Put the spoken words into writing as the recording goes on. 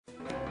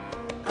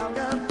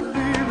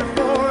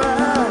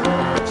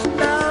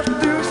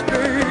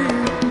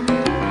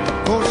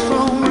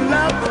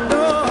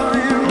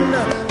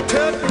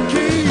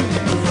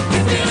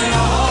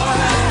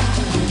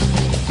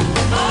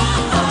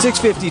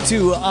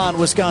.652 on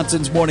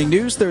Wisconsin's Morning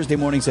News. Thursday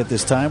mornings at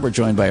this time, we're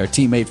joined by our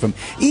teammate from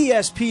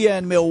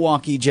ESPN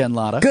Milwaukee, Jen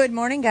Lada. Good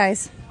morning,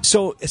 guys.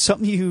 So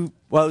something it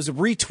was a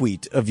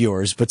retweet of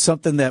yours, but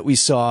something that we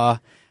saw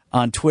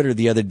on Twitter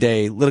the other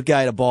day. Little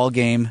guy at a ball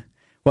game.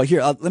 Well,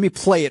 here, let me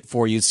play it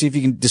for you. See if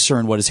you can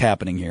discern what is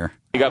happening here.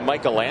 You got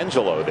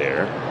Michelangelo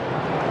there.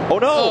 Oh,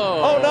 no.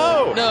 Oh,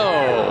 no.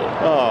 No.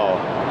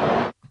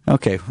 Oh.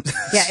 Okay.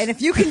 Yeah, and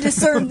if you can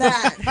discern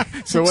that.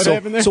 So what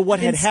happened there? So what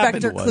had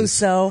happened Inspector was...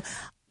 Clouseau.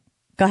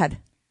 Go ahead.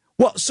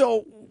 Well,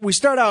 so we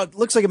start out,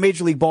 looks like a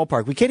major league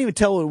ballpark. We can't even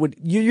tell what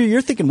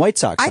you're thinking White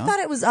Sox, huh? I thought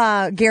it was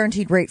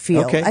guaranteed rate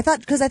field. Okay. I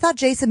thought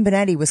Jason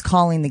Benetti was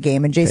calling the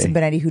game, and Jason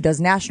Benetti, who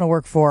does national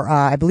work for,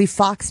 I believe,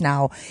 Fox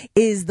now,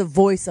 is the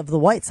voice of the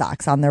White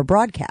Sox on their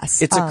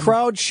broadcasts. It's a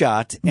crowd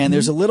shot, and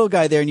there's a little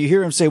guy there, and you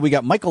hear him say, we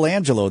got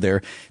Michelangelo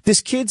there.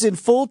 This kid's in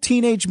full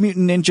Teenage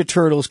Mutant Ninja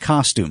Turtles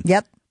costume.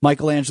 Yep.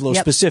 Michelangelo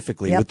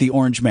specifically with the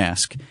orange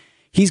mask.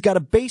 He's got a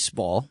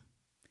baseball.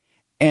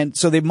 And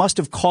so they must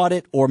have caught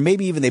it, or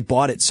maybe even they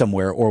bought it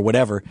somewhere or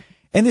whatever.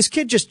 And this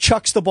kid just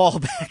chucks the ball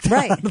back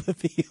down onto the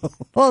field.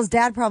 Well, his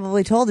dad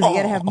probably told him you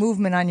got to have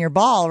movement on your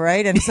ball,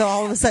 right? And so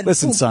all of a sudden,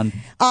 listen, son.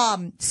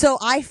 So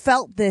I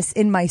felt this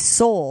in my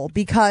soul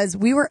because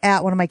we were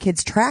at one of my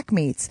kids' track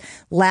meets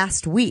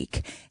last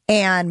week.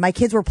 And my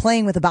kids were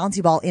playing with a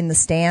bouncy ball in the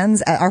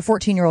stands. Our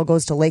 14-year-old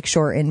goes to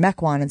Lakeshore in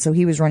Mequon, and so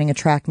he was running a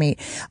track meet.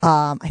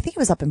 I think it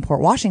was up in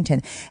Port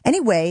Washington.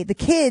 Anyway, the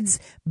kids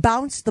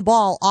bounced the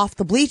ball off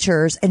the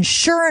bleachers, and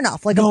sure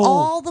enough, of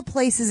all the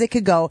places it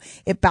could go,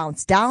 it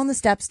bounced down the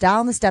steps,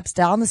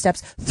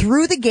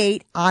 through the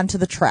gate onto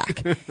the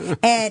track.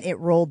 And it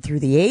rolled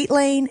through the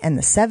 8-lane and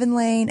the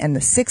 7-lane and the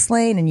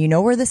 6-lane, and you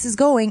know where this is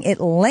going. It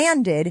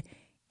landed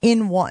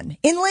in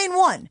lane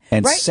one.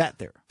 And right? sat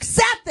there.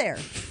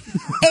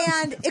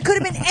 And it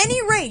could have been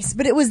any race,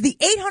 but it was the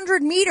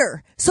 800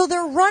 meter. So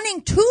they're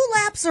running 2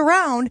 laps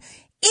around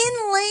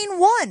in lane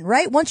 1,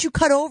 right? Once you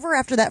cut over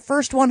after that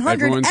first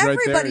 100,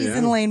 everybody's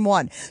in lane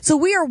 1. So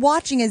we are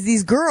watching as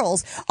these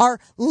girls are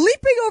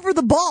leaping over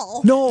the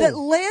ball that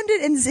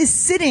landed and is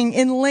sitting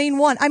in lane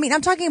 1. I mean,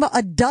 I'm talking about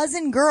a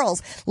dozen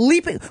girls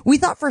leaping. We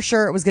thought for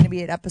sure it was going to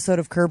be an episode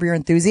of Curb Your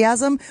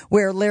Enthusiasm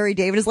where Larry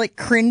David is like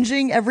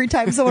cringing every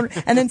time someone,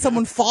 and then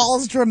someone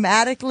falls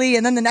dramatically,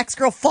 and then the next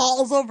girl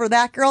falls over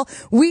that girl.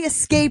 We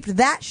escaped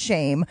that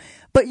shame.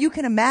 But you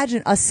can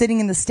imagine us sitting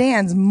in the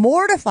stands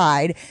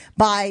mortified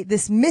by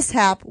this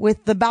mishap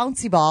with the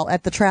bouncy ball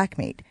at the track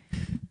meet.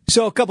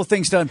 So a couple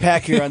things to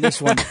unpack here on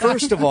this one.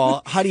 First of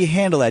all, how do you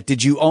handle that?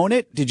 Did you own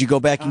it? Did you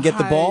go back and get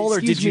the ball, or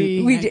did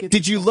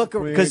you look?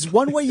 Because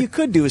one way you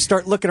could do is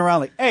start looking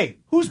around like, hey,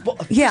 whose ball?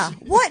 Yeah,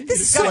 what?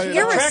 This is so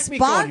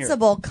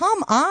irresponsible.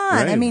 Come on.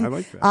 Right, I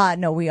mean,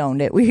 no, we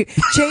owned it.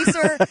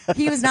 Chaser,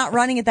 he was not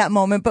running at that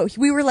moment, but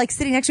we were like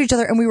sitting next to each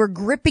other and we were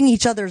gripping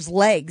each other's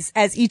legs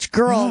as each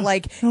girl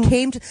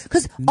came to,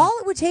 because all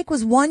it would take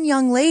was one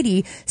young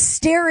lady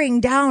staring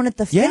down at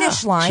the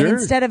finish line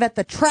instead of at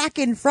the track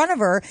in front of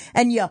her,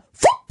 and you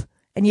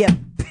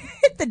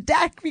hit the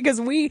deck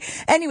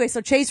anyway, so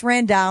Chase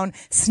ran down,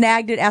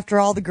 snagged it after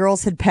all the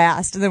girls had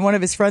passed, and then one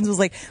of his friends was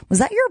like, was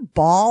that your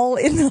ball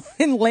in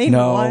lane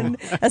 1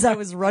 as I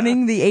was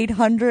running the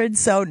 800?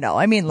 So no,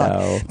 I mean,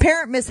 look,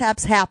 parent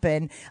mishaps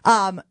happen.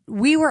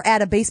 We were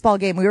at a baseball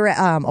game. We were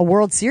at a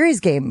World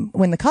Series game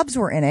when the Cubs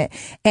were in it,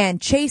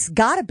 and Chase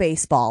got a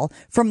baseball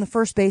from the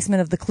first baseman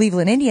of the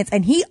Cleveland Indians,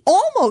 and he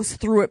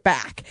almost threw it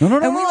back. And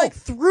we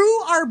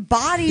threw our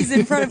bodies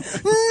in front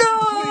of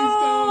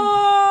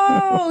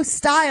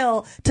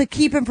style to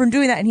keep him from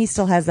doing that, and he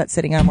still has that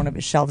sitting on one of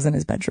his shelves in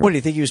his bedroom. What, do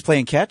you think he was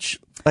playing catch?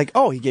 Like,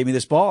 he gave me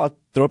this ball, I'll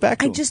throw it back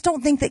to him. I just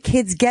don't think that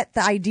kids get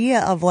the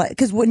idea of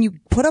because when you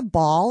put a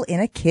ball in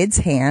a kid's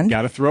hand,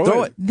 gotta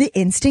throw it. The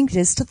instinct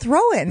is to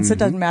throw it. And so it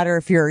doesn't matter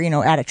if you're,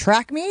 at a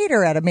track meet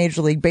or at a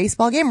Major League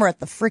Baseball game or at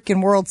the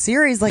freaking World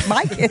Series like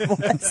my kid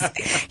was.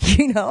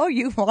 You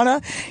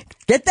want to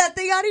get that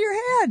thing out of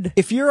your head.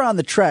 If you're on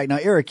the track, now,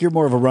 Eric, you're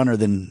more of a runner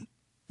than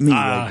me.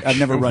 I've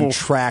never run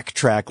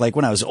track like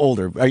when I was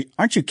older.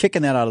 Aren't you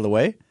kicking that out of the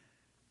way?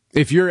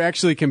 If you're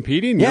actually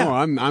competing, no,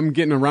 I'm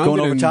getting around going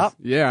over top.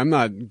 Yeah, I'm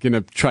not gonna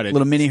try to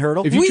little mini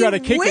hurdle. If you try to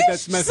kick it,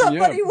 that's messing you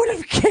up. Somebody would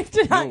have kicked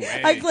it. No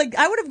way.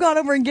 I would have gone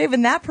over and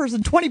given that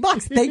person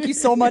 $20. Thank you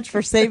so much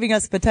for saving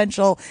us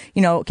potential,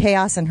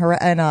 chaos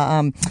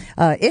and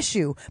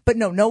issue. But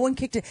no one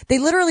kicked it. They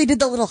literally did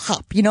the little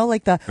hop,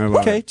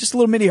 just a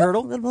little mini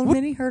hurdle.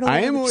 Mini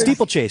hurdle.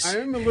 Steeplechase. I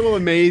am a little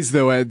amazed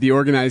though at the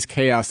organized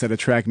chaos that a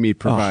track meet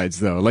provides.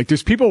 Though,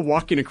 there's people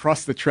walking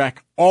across the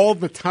track all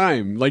the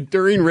time,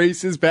 during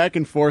races, back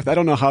and forth. I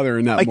don't know how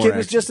they're not. My kid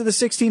was just at the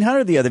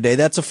 1600 the other day.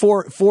 That's a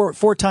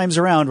four times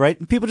around, right?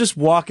 And people just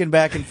walking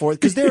back and forth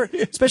because they're,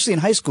 especially in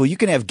high school, you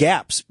can have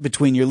gaps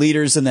between your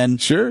leaders and then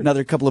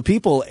another couple of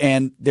people,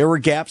 and there were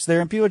gaps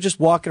there, and people are just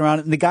walking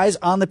around, and the guys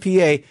on the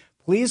PA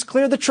please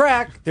clear the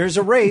track. There's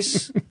a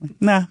race.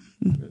 Nah.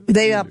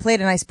 They played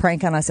a nice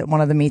prank on us at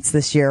one of the meets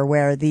this year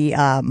where the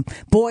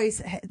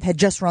boys had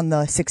just run the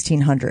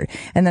 1600.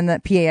 And then the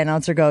PA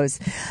announcer goes,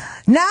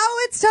 now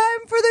it's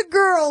time for the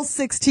girls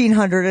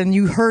 1600. And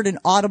you heard an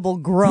audible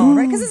groan,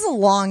 right? Because it's a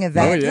long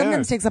event. Oh, yeah.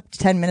 Sometimes it takes up to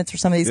 10 minutes for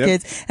some of these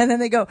kids. And then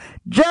they go,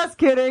 just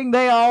kidding.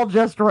 They all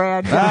just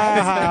ran.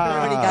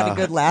 Everybody got a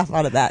good laugh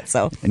out of that.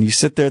 So. And you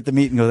sit there at the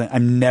meet and go,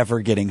 I'm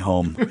never getting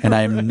home. And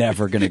I am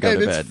never going to go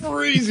to bed. It's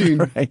freezing.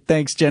 Right.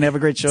 Thanks, Jen. Have a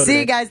great show See today.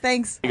 you guys.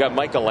 Thanks. You got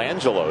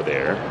Michelangelo there.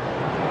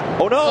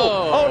 Oh no!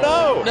 Oh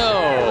no! No!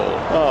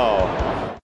 Oh.